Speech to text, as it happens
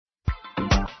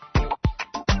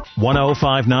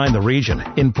1059 The Region,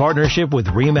 in partnership with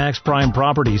RE/MAX Prime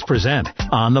Properties, present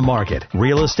On the Market,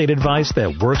 real estate advice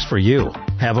that works for you.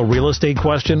 Have a real estate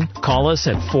question? Call us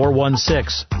at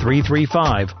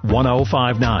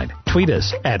 416-335-1059. Tweet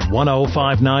us at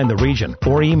 1059 The Region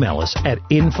or email us at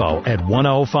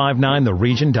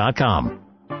info@1059theregion.com.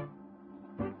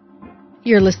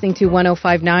 You're listening to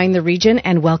 1059 The Region,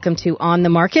 and welcome to On the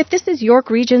Market. This is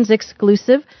York Region's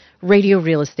exclusive radio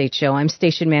real estate show. I'm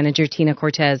station manager Tina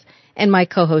Cortez, and my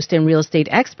co-host and real estate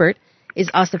expert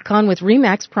is Asif Khan with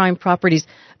RE/MAX Prime Properties.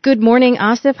 Good morning,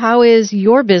 Asif. How is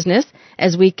your business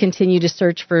as we continue to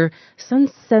search for some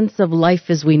sense of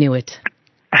life as we knew it?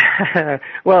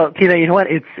 Well, Tina, you know what?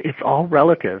 It's all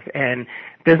relative, and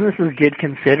business is good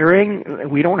considering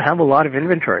we don't have a lot of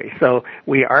inventory. So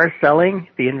we are selling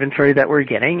the inventory that we're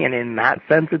getting, and in that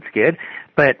sense, it's good.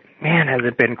 But man, has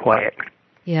it been quiet.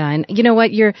 Yeah, and you know what?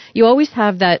 You always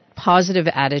have that positive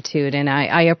attitude, and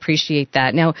I appreciate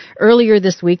that. Now, earlier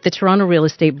this week, the Toronto Real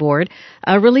Estate Board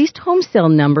released home sale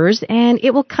numbers, and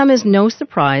it will come as no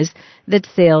surprise that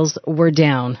sales were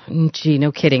down. Gee,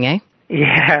 no kidding, eh?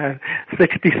 Yeah,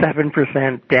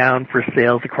 67% down for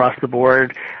sales across the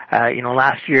board.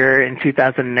 Last year in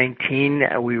 2019,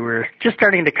 we were just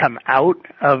starting to come out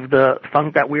of the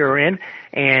funk that we were in,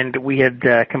 and we had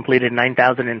completed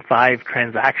 9,005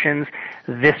 transactions.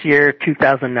 This year,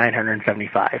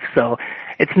 2,975. So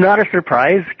it's not a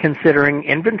surprise considering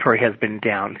inventory has been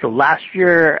down. So last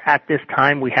year at this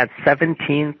time, we had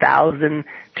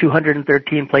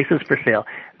 17,213 places for sale.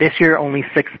 This year, only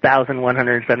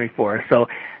 6,174. So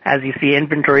as you see,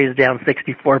 inventory is down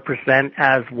 64%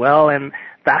 as well, and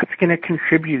that's going to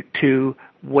contribute to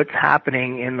what's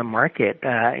happening in the market.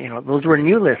 Those were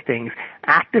new listings.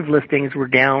 Active listings were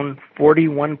down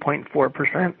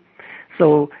 41.4%.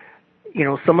 So,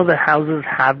 some of the houses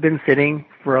have been sitting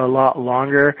for a lot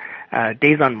longer.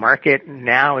 Days on market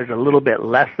now is a little bit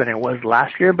less than it was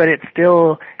last year, but it's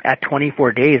still at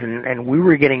 24 days, and we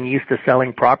were getting used to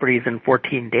selling properties in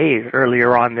 14 days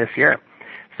earlier on this year.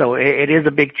 So it is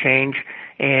a big change,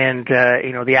 and,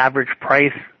 the average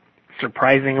price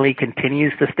surprisingly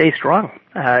continues to stay strong.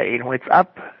 It's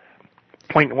up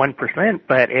 0.1%,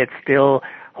 but it's still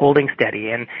holding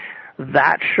steady, and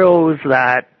that shows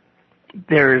that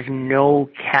there's no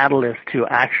catalyst to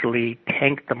actually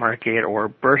tank the market or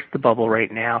burst the bubble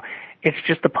right now. It's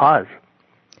just a pause.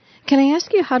 Can I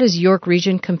ask you, how does York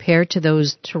Region compare to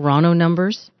those Toronto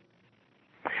numbers?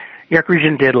 York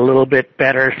Region did a little bit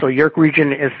better. So York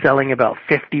Region is selling about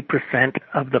 50%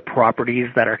 of the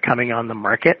properties that are coming on the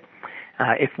market.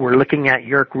 If we're looking at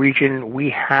York Region, we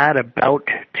had about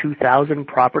 2,000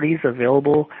 properties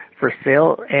available for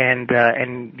sale, and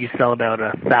you sell about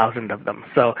 1,000 of them.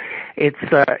 So it's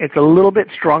a little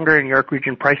bit stronger in York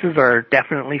Region. Prices are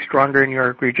definitely stronger in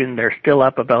York Region. They're still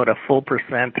up about a full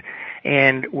percent,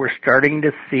 and we're starting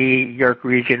to see York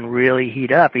Region really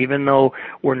heat up. Even though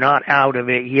we're not out of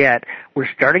it yet, we're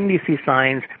starting to see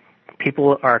signs.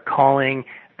 People are calling.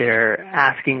 They're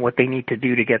asking what they need to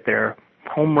do to get their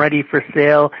home ready for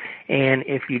sale. And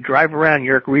if you drive around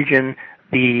York Region,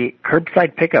 the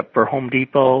curbside pickup for Home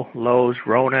Depot, Lowe's,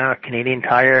 Rona, Canadian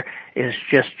Tire is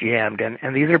just jammed. And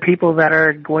these are people that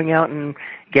are going out and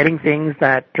getting things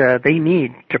that they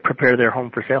need to prepare their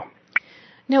home for sale.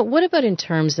 Now, what about in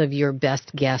terms of your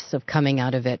best guess of coming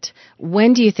out of it?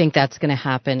 When do you think that's going to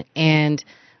happen? And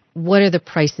what are the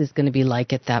prices going to be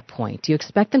like at that point? Do you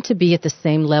expect them to be at the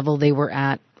same level they were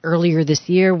at earlier this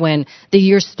year when the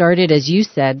year started, as you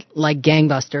said, like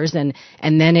gangbusters, and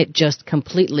then it just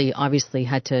completely, obviously,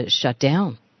 had to shut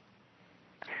down?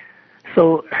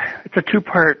 So it's a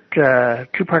two-part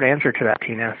answer to that,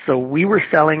 Tina. So we were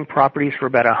selling properties for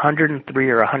about 103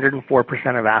 or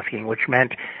 104% of asking, which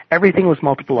meant everything was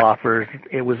multiple offers.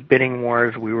 It was bidding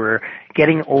wars. We were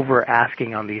getting over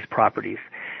asking on these properties.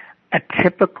 A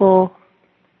typical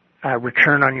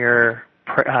return on your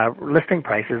listing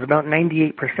price is about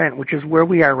 98%, which is where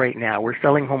we are right now. We're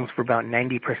selling homes for about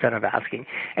 90% of asking.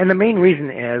 And the main reason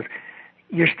is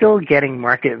you're still getting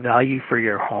market value for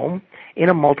your home. In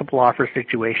a multiple offer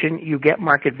situation, you get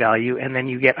market value, and then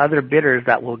you get other bidders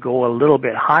that will go a little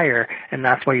bit higher, and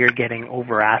that's why you're getting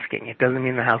over asking. It doesn't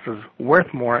mean the house is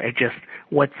worth more. It's just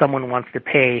what someone wants to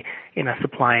pay in a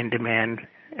supply and demand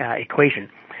equation.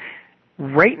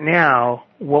 Right now,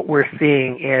 what we're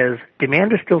seeing is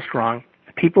demand is still strong.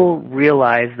 People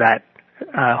realize that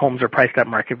homes are priced at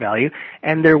market value,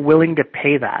 and they're willing to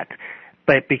pay that.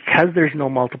 But because there's no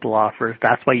multiple offers,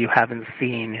 that's why you haven't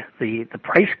seen the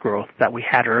price growth that we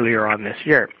had earlier on this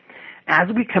year. As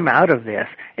we come out of this,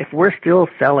 if we're still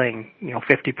selling,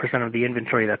 50% of the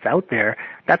inventory that's out there,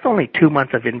 that's only 2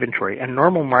 months of inventory. A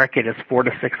normal market is 4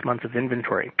 to 6 months of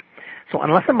inventory. So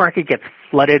unless the market gets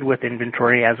flooded with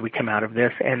inventory as we come out of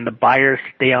this and the buyers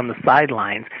stay on the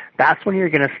sidelines, that's when you're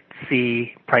going to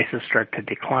see prices start to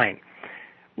decline.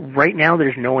 Right now,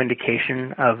 there's no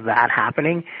indication of that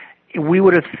happening. We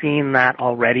would have seen that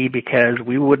already because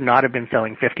we would not have been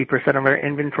selling 50% of our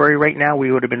inventory right now.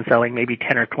 We would have been selling maybe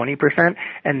 10 or 20%.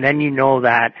 And then you know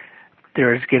that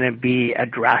there's going to be a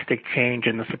drastic change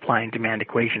in the supply and demand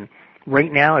equation.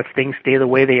 Right now, if things stay the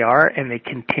way they are and they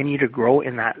continue to grow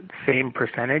in that same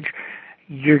percentage,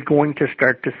 you're going to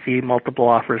start to see multiple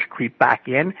offers creep back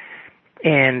in.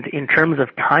 And in terms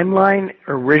of timeline,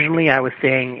 originally I was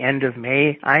saying end of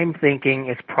May. I'm thinking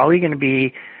it's probably going to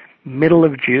be middle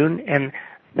of June, and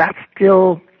that's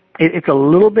still, it's a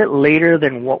little bit later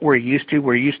than what we're used to.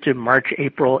 We're used to March,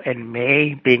 April, and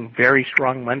May being very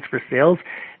strong months for sales.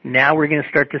 Now we're going to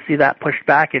start to see that pushed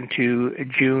back into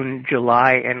June,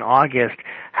 July, and August.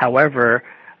 However,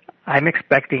 I'm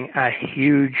expecting a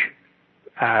huge,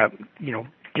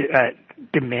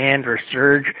 demand or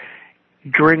surge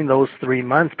during those 3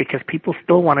 months because people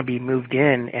still want to be moved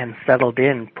in and settled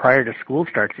in prior to school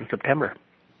starts in September.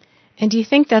 And do you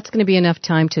think that's going to be enough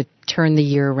time to turn the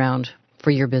year around for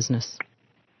your business?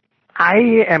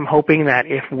 I am hoping that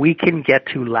if we can get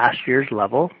to last year's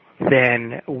level,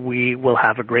 then we will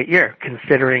have a great year,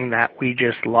 considering that we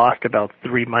just lost about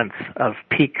 3 months of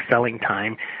peak selling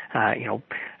time.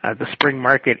 The spring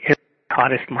market is the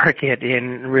hottest market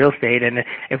in real estate, and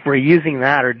if we're using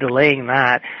that or delaying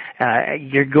that,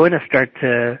 you're going to start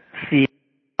to see a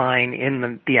decline in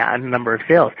the number of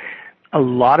sales. A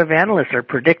lot of analysts are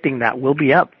predicting that we'll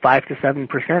be up 5 to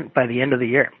 7% by the end of the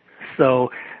year.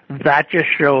 So that just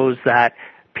shows that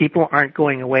people aren't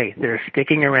going away. They're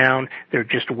sticking around. They're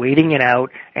just waiting it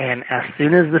out. And as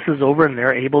soon as this is over and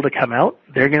they're able to come out,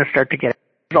 they're going to start to get out.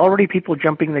 There's already people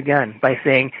jumping the gun by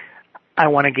saying, I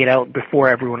want to get out before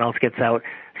everyone else gets out,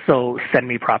 so send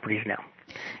me properties now.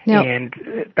 And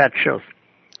that shows.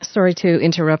 Sorry to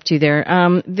interrupt you there.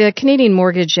 The Canadian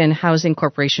Mortgage and Housing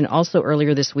Corporation also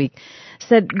earlier this week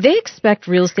said they expect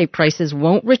real estate prices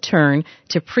won't return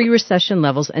to pre-recession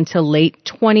levels until late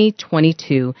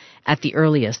 2022 at the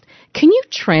earliest. Can you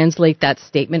translate that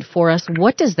statement for us?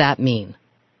 What does that mean?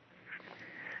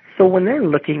 So when they're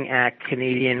looking at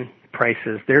Canadian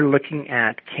prices, they're looking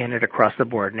at Canada across the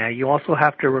board. Now, you also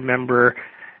have to remember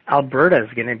Alberta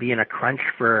is going to be in a crunch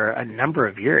for a number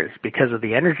of years because of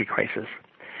the energy crisis.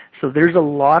 So there's a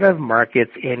lot of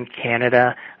markets in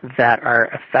Canada that are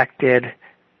affected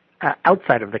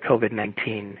outside of the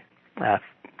COVID-19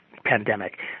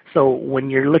 pandemic. So when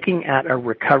you're looking at a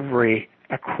recovery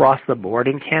across the board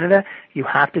in Canada, you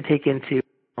have to take into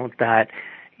account that,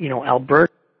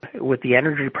 Alberta, with the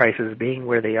energy prices being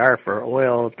where they are for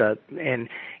oil, and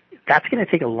that's going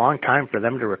to take a long time for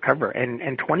them to recover.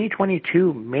 And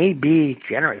 2022 may be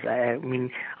generous. I mean,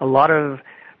 a lot of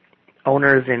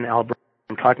owners in Alberta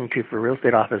I'm talking to for real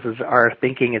estate offices are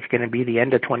thinking it's going to be the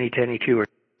end of 2022 or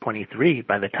 2023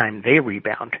 by the time they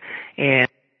rebound. And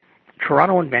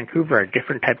Toronto and Vancouver are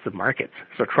different types of markets.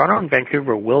 So Toronto and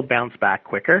Vancouver will bounce back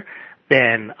quicker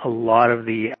than a lot of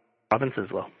the provinces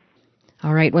will.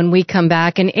 All right, when we come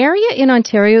back, an area in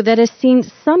Ontario that has seen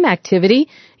some activity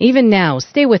even now.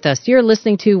 Stay with us. You're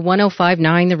listening to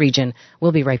 105.9 The Region.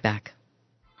 We'll be right back.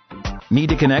 Need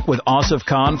to connect with Asif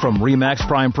Khan from RE/MAX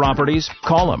Prime Properties?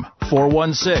 Call him,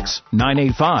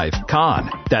 416-985-KHAN.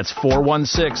 That's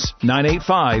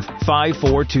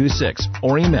 416-985-5426.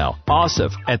 Or email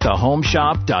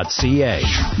asif@thehomeshop.ca.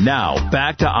 Now,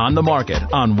 back to On the Market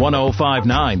on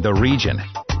 105.9 The Region.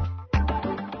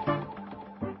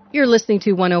 You're listening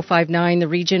to 105.9 The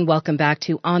Region. Welcome back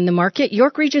to On the Market,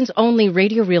 York Region's only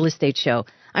radio real estate show.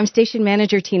 I'm station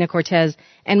manager Tina Cortez,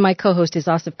 and my co-host is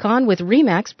Asif Khan with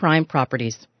RE/MAX Prime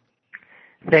Properties.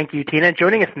 Thank you, Tina.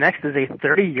 Joining us next is a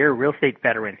 30-year real estate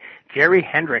veteran. Jerry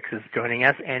Hendricks is joining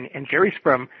us, and Jerry's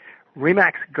from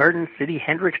RE/MAX Garden City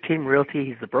Hendricks Team Realty.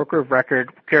 He's the broker of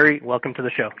record. Jerry, welcome to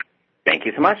the show. Thank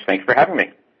you so much. Thanks for having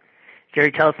me.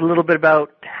 Jerry, tell us a little bit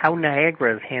about how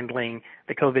Niagara is handling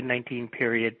the COVID-19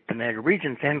 period, the Niagara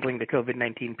region's handling the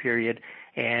COVID-19 period,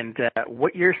 and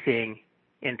what you're seeing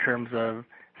in terms of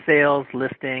sales,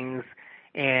 listings,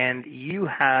 and you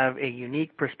have a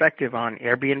unique perspective on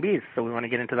Airbnbs, so we want to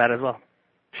get into that as well.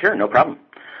 Sure, no problem.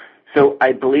 So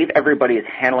I believe everybody is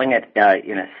handling it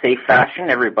in a safe fashion.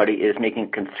 Everybody is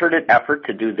making concerted effort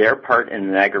to do their part in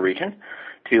the Niagara region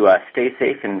to stay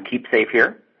safe and keep safe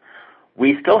here.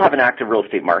 We still have an active real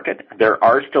estate market. There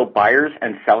are still buyers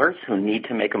and sellers who need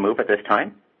to make a move at this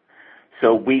time.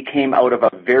 So we came out of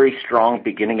a very strong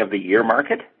beginning of the year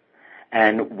market,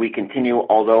 and we continue,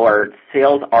 although our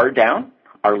sales are down,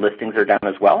 our listings are down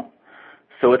as well.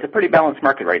 So it's a pretty balanced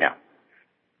market right now.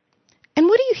 And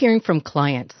what are you hearing from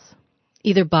clients,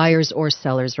 either buyers or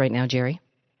sellers right now, Jerry?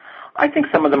 I think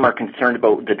some of them are concerned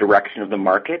about the direction of the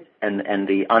market and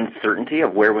the uncertainty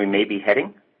of where we may be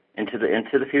heading into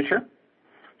the future.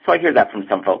 So I hear that from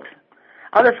some folks.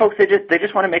 Other folks, they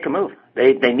just want to make a move.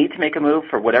 They need to make a move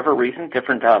for whatever reason,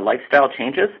 different lifestyle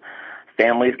changes,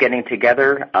 families getting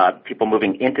together, people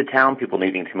moving into town, people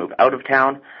needing to move out of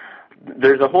town.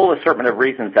 There's a whole assortment of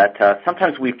reasons that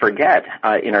sometimes we forget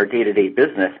in our day-to-day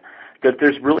business that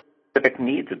there's really specific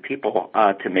needs of people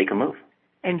to make a move.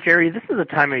 And Jerry, this is a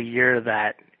time of year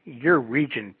that your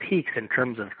region peaks in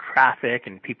terms of traffic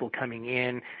and people coming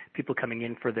in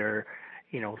for their,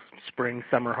 spring,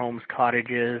 summer homes,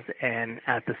 cottages, and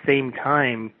at the same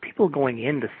time, people going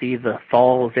in to see the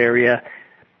falls area.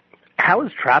 How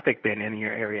has traffic been in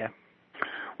your area?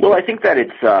 Well, I think that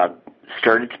it's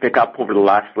started to pick up over the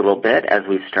last little bit as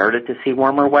we've started to see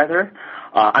warmer weather.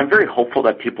 I'm very hopeful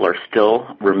that people are still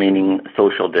remaining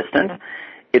social distant.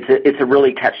 It's a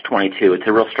really catch-22. It's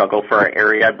a real struggle for our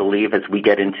area, I believe, as we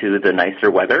get into the nicer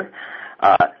weather.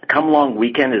 Come long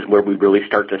weekend is where we really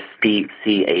start to see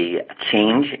a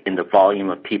change in the volume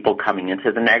of people coming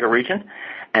into the Niagara region,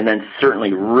 and then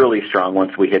certainly really strong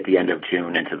once we hit the end of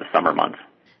June into the summer months.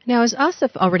 Now, as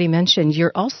Asif already mentioned,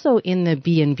 you're also in the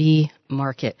B&B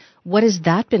market. What has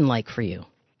that been like for you?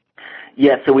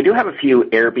 Yeah, so we do have a few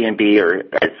Airbnb, or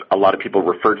as a lot of people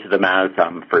refer to them as,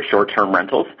 for short-term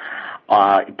rentals,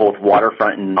 both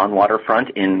waterfront and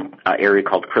non-waterfront in an area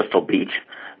called Crystal Beach.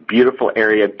 Beautiful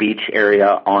area, beach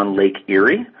area on Lake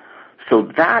Erie.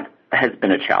 So that has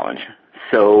been a challenge.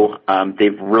 So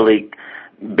they've really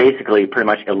basically pretty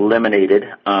much eliminated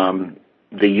the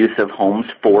use of homes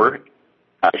for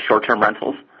short-term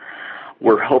rentals.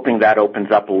 We're hoping that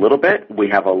opens up a little bit. We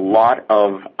have a lot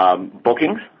of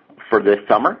bookings for this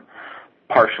summer,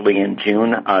 partially in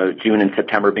June and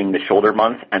September being the shoulder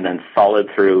months, and then solid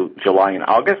through July and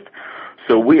August.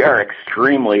 So we are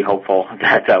extremely hopeful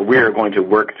that we are going to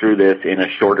work through this in a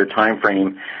shorter time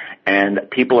frame, and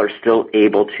people are still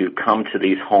able to come to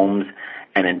these homes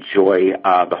and enjoy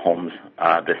the homes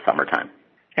this summertime.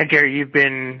 And Jerry, you've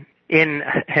been in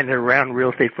and around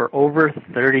real estate for over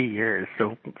 30 years.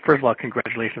 So first of all,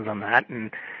 congratulations on that.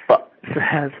 And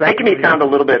making me sound a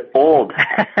little bit old.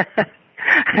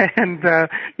 And,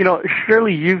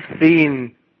 surely you've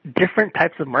seen different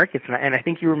types of markets. And I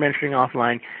think you were mentioning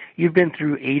offline, you've been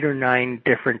through 8 or 9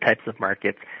 different types of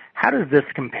markets. How does this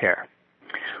compare?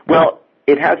 Well,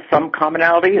 it has some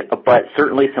commonality, but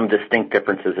certainly some distinct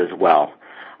differences as well.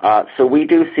 So we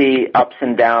do see ups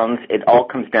and downs. It all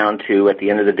comes down to, at the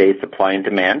end of the day, supply and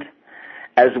demand,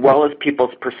 as well as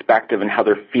people's perspective and how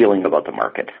they're feeling about the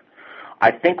market.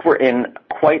 I think we're in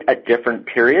quite a different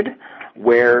period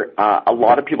where a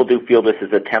lot of people do feel this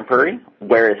is a temporary,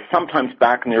 whereas sometimes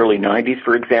back in the early 90s,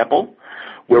 for example,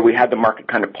 where we had the market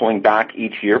kind of pulling back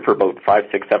each year for about 5,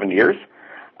 6, 7 years,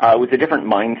 it was a different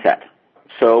mindset.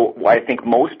 So I think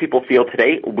most people feel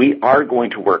today we are going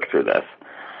to work through this.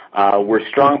 We're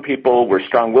strong people, we're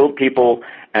strong-willed people,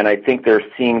 and I think they're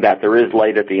seeing that there is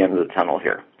light at the end of the tunnel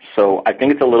here. So I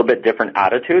think it's a little bit different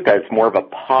attitude, that it's more of a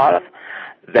pause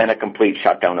than a complete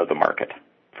shutdown of the market,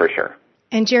 for sure.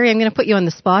 And Jerry, I'm going to put you on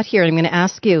the spot here. I'm going to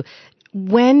ask you,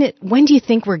 when do you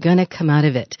think we're going to come out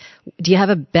of it? Do you have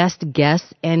a best guess?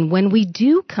 And when we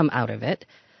do come out of it,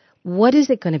 what is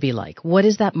it going to be like? What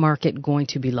is that market going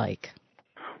to be like?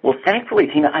 Well, thankfully,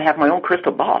 Tina, I have my own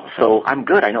crystal ball, so I'm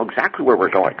good. I know exactly where we're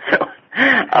going. So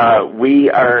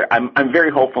I'm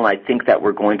very hopeful, and I think that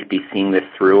we're going to be seeing this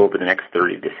through over the next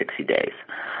 30 to 60 days.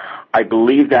 I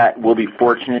believe that we'll be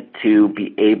fortunate to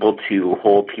be able to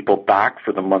hold people back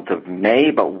for the month of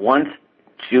May, but once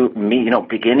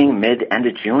beginning end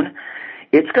of June,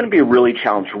 it's going to be really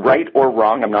challenged. Right or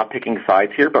wrong, I'm not picking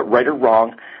sides here, but right or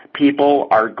wrong, people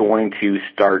are going to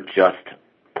start just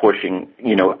pushing,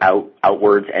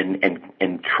 outwards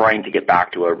and trying to get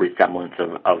back to a resemblance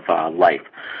of life.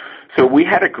 So we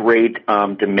had a great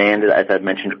demand, as I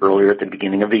mentioned earlier, at the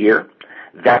beginning of the year.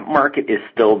 That market is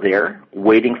still there,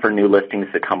 waiting for new listings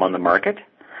to come on the market.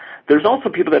 There's also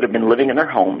people that have been living in their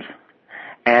homes,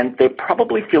 and they're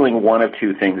probably feeling one of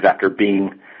two things after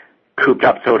being cooped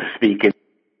up, so to speak. And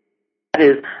that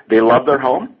is, they love their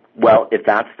home. Well, if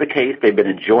that's the case, they've been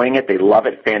enjoying it, they love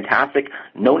it, fantastic.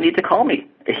 No need to call me.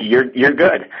 You're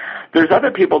good. There's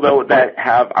other people, though, that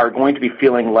are going to be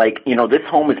feeling like, this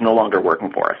home is no longer working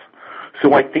for us.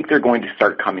 So I think they're going to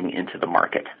start coming into the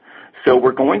market. So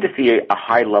we're going to see a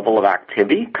high level of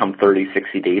activity come 30,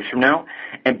 60 days from now.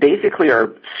 And basically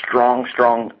our strong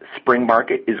spring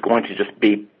market is going to just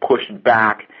be pushed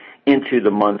back into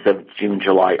the months of June,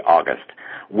 July, August.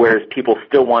 Whereas people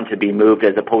still want to be moved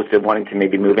as opposed to wanting to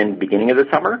maybe move in the beginning of the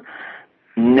summer.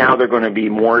 Now they're going to be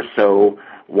more so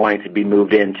wanting to be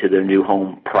moved into their new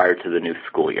home prior to the new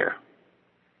school year.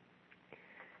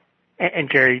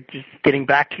 And Jerry, just getting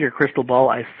back to your crystal ball,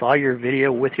 I saw your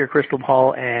video with your crystal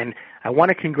ball, and I want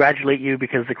to congratulate you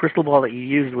because the crystal ball that you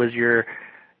used was your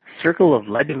Circle of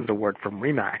Legends Award from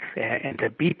RE/MAX, and to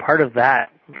be part of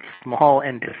that small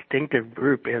and distinctive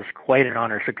group is quite an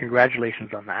honor, so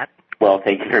congratulations on that. Well,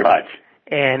 thank you very much.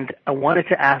 And I wanted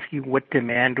to ask you what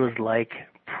demand was like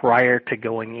prior to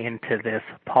going into this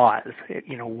pause.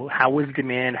 You know, how was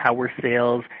demand, how were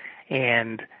sales,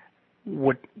 and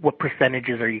what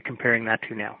percentages are you comparing that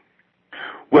to now?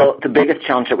 Well, the biggest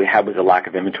challenge that we had was a lack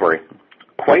of inventory.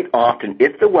 Quite often,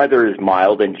 if the weather is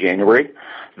mild in January,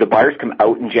 the buyers come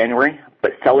out in January,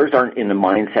 but sellers aren't in the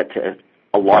mindset to,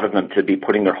 a lot of them, to be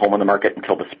putting their home on the market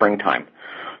until the springtime.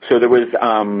 So there was,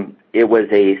 it was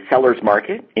a seller's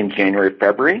market in January,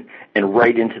 February, and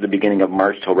right into the beginning of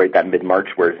March till right that mid-March,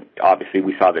 where obviously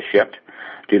we saw the shift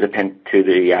due to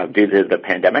the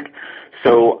pandemic.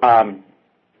 So,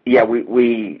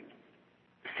 we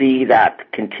see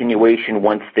that continuation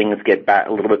once things get back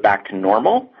a little bit back to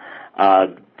normal.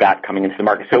 That coming into the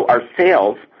market. So our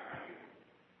sales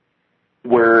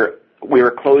we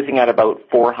were closing at about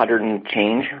 400 and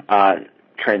change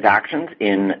transactions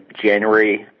in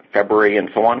January, February, and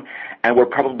so on, and we're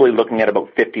probably looking at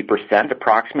about 50%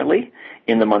 approximately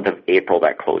in the month of April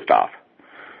that closed off.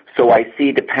 So I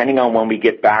see, depending on when we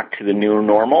get back to the new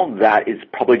normal, that is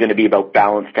probably going to be about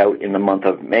balanced out in the month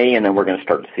of May, and then we're going to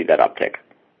start to see that uptick.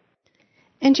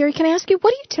 And Jerry, can I ask you,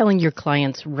 what are you telling your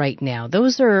clients right now?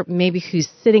 Those are maybe who's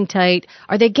sitting tight.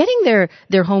 Are they getting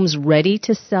their homes ready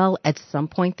to sell at some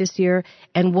point this year?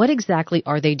 And what exactly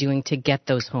are they doing to get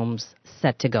those homes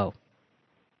set to go?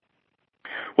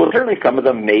 Well, certainly some of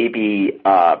them may be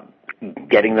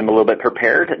getting them a little bit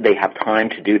prepared. They have time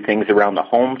to do things around the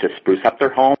home to spruce up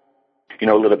their home. You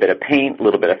know, a little bit of paint, a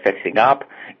little bit of fixing up.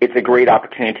 It's a great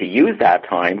opportunity to use that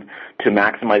time to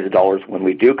maximize the dollars when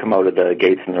we do come out of the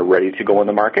gates and they're ready to go on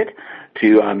the market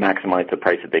to maximize the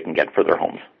price that they can get for their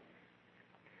homes.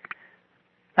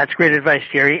 That's great advice,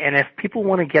 Jerry. And if people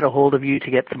want to get a hold of you to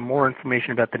get some more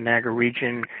information about the Niagara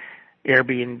region,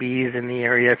 Airbnbs in the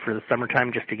area for the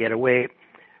summertime just to get away,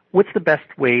 what's the best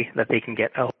way that they can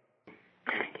get a hold?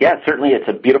 Yeah, certainly it's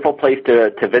a beautiful place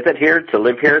to visit here, to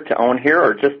live here, to own here,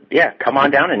 or just, come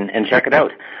on down and check it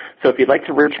out. So if you'd like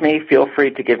to reach me, feel free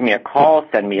to give me a call,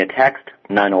 send me a text,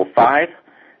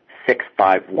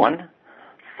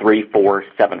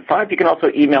 905-651-3475. You can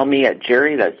also email me at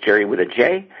Jerry, that's Jerry with a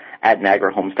J, at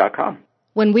NiagaraHomes.com.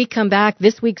 When we come back,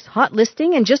 this week's hot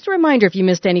listing, and just a reminder, if you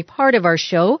missed any part of our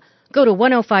show, go to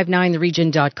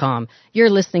 1059theregion.com. You're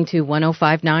listening to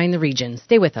 1059 The Region.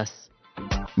 Stay with us.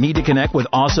 Need to connect with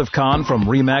Asif Khan from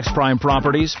RE/MAX Prime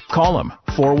Properties? Call him,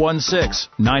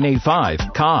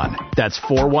 416-985-KHAN. That's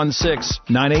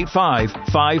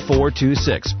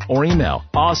 416-985-5426. Or email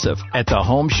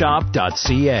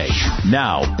asif@thehomeshop.ca.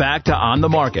 Now, back to On the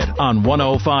Market on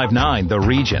 1059 The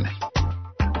Region.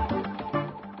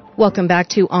 Welcome back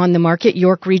to On the Market,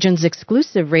 York Region's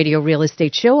exclusive radio real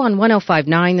estate show on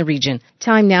 1059 The Region.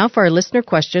 Time now for our listener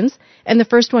questions, and the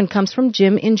first one comes from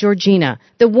Jim in Georgina.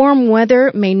 The warm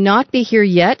weather may not be here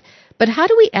yet, but how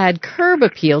do we add curb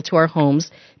appeal to our homes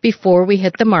before we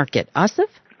hit the market? Asif?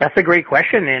 That's a great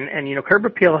question, and you know, curb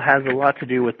appeal has a lot to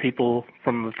do with people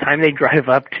from the time they drive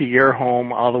up to your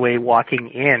home all the way walking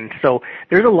in. So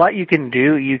there's a lot you can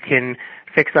do. You can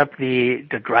fix up the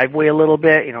driveway a little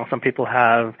bit. You know, some people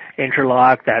have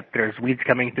interlock that there's weeds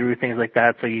coming through, things like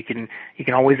that. So you can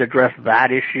always address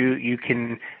that issue. You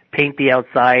can paint the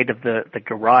outside of the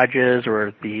garages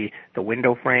or the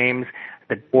window frames,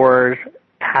 the doors,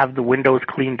 have the windows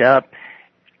cleaned up,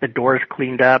 the doors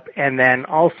cleaned up, and then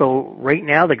also right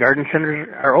now the garden centers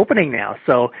are opening now.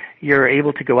 So you're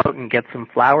able to go out and get some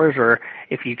flowers, or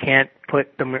if you can't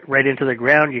put them right into the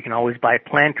ground, you can always buy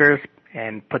planters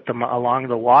and put them along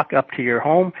the walk up to your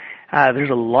home. There's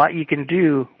a lot you can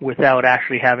do without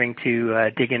actually having to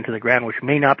dig into the ground, which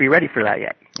may not be ready for that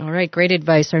yet. All right, great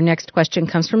advice. Our next question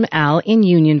comes from Al in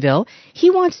Unionville. He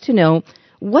wants to know,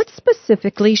 what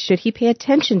specifically should he pay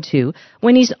attention to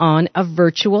when he's on a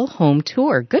virtual home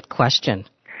tour? Good question.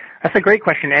 That's a great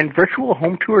question, and virtual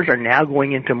home tours are now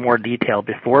going into more detail.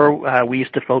 Before, we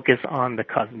used to focus on the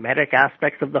cosmetic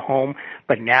aspects of the home,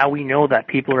 but now we know that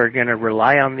people are going to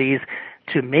rely on these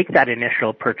to make that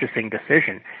initial purchasing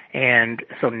decision. And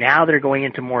so now they're going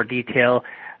into more detail.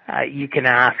 You can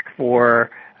ask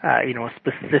for a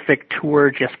specific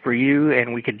tour just for you,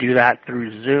 and we could do that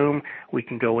through Zoom. We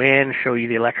can go in, show you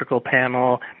the electrical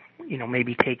panel,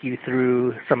 maybe take you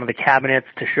through some of the cabinets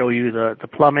to show you the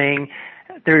plumbing.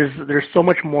 There's so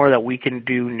much more that we can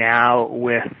do now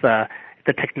with the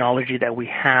technology that we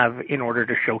have in order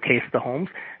to showcase the homes.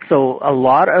 So a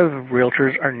lot of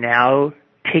realtors are now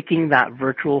taking that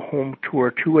virtual home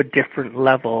tour to a different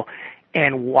level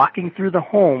and walking through the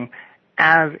home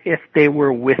as if they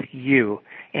were with you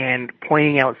and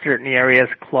pointing out certain areas,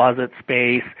 closet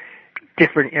space,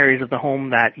 different areas of the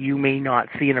home that you may not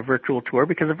see in a virtual tour,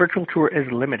 because a virtual tour is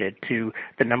limited to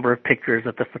the number of pictures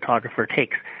that the photographer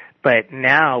takes. But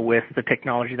now with the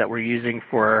technology that we're using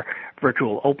for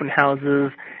virtual open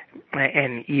houses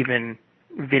and even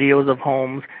videos of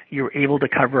homes, you're able to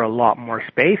cover a lot more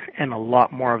space and a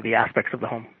lot more of the aspects of the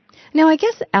home. Now, I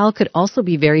guess Al could also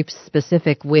be very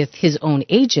specific with his own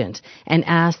agent and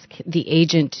ask the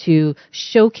agent to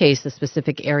showcase a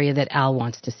specific area that Al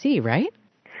wants to see, right?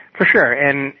 For sure.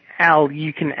 And Al,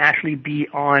 you can actually be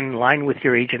online with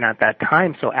your agent at that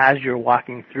time. So as you're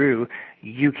walking through,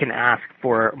 you can ask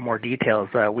for more details.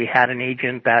 We had an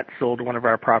agent that sold one of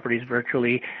our properties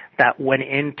virtually that went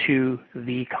into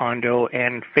the condo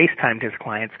and FaceTimed his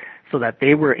clients so that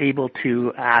they were able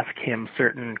to ask him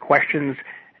certain questions,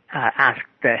 asked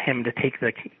him to take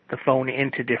the phone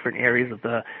into different areas of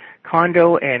the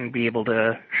condo and be able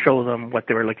to show them what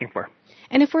they were looking for.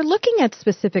 And if we're looking at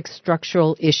specific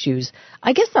structural issues,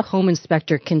 I guess a home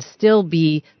inspector can still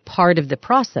be part of the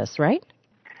process, right?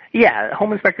 Yeah,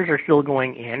 home inspectors are still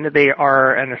going in. They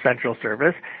are an essential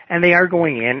service, and they are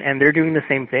going in, and they're doing the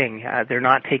same thing. They're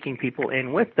not taking people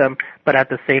in with them, but at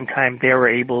the same time, they were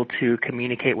able to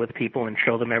communicate with people and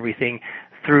show them everything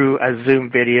through a Zoom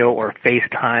video or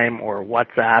FaceTime or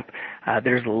WhatsApp.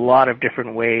 There's a lot of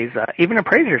different ways. Even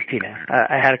appraisers, Tina.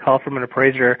 I had a call from an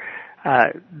appraiser.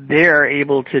 They're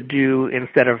able to do,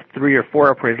 instead of 3 or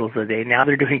 4 appraisals a day, now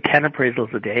they're doing 10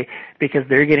 appraisals a day because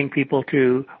they're getting people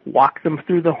to walk them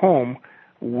through the home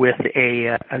with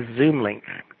a Zoom link.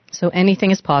 So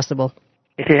anything is possible.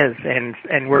 It is, and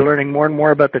we're learning more and more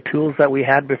about the tools that we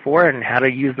had before and how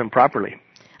to use them properly.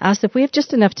 Asif, we have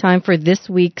just enough time for this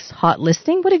week's hot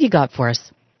listing. What have you got for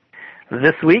us?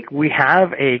 This week we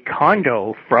have a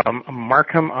condo from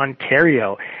Markham,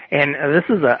 Ontario, and this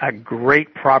is a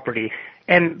great property.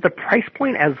 And the price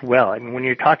point as well. I mean, when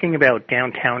you're talking about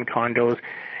downtown condos,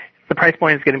 the price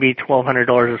point is going to be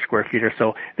 $1,200 a square feet or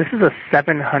so. This is a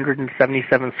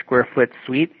 777 square foot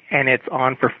suite, and it's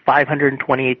on for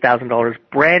 $528,000,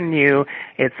 brand new.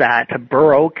 It's at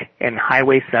Burr Oak and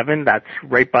Highway 7. That's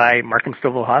right by Markham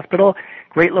Stouffville Hospital.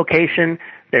 Great location.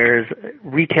 There's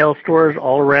retail stores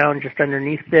all around just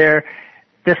underneath there.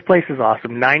 This place is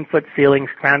awesome. 9-foot ceilings,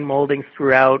 crown moldings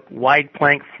throughout, wide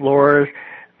plank floors.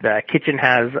 The kitchen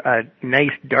has a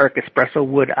nice dark espresso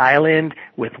wood island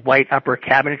with white upper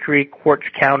cabinetry, quartz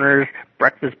counters,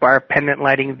 breakfast bar, pendant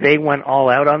lighting. They went all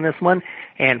out on this one.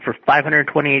 And for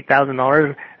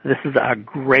 $528,000, this is a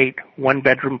great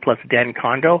 1-bedroom plus den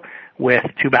condo with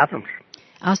 2 bathrooms.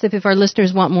 Asif, if our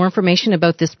listeners want more information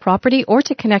about this property or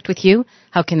to connect with you,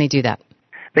 how can they do that?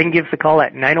 They can give us a call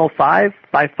at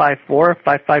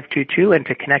 905-554-5522, and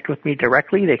to connect with me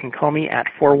directly, they can call me at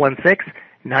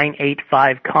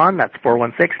 416-985-CON. That's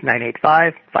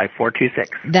 416-985-5426.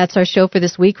 That's our show for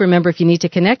this week. Remember, if you need to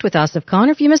connect with Asif Khan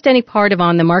or if you missed any part of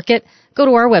On the Market, go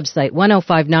to our website,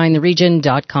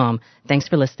 1059theregion.com. Thanks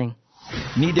for listening.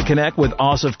 Need to connect with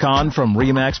Asif Khan from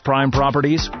RE/MAX Prime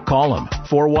Properties? Call him,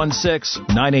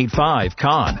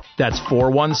 416-985-KHAN. That's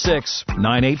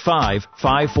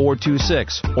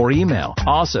 416-985-5426. Or email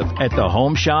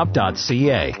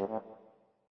asif@thehomeshop.ca.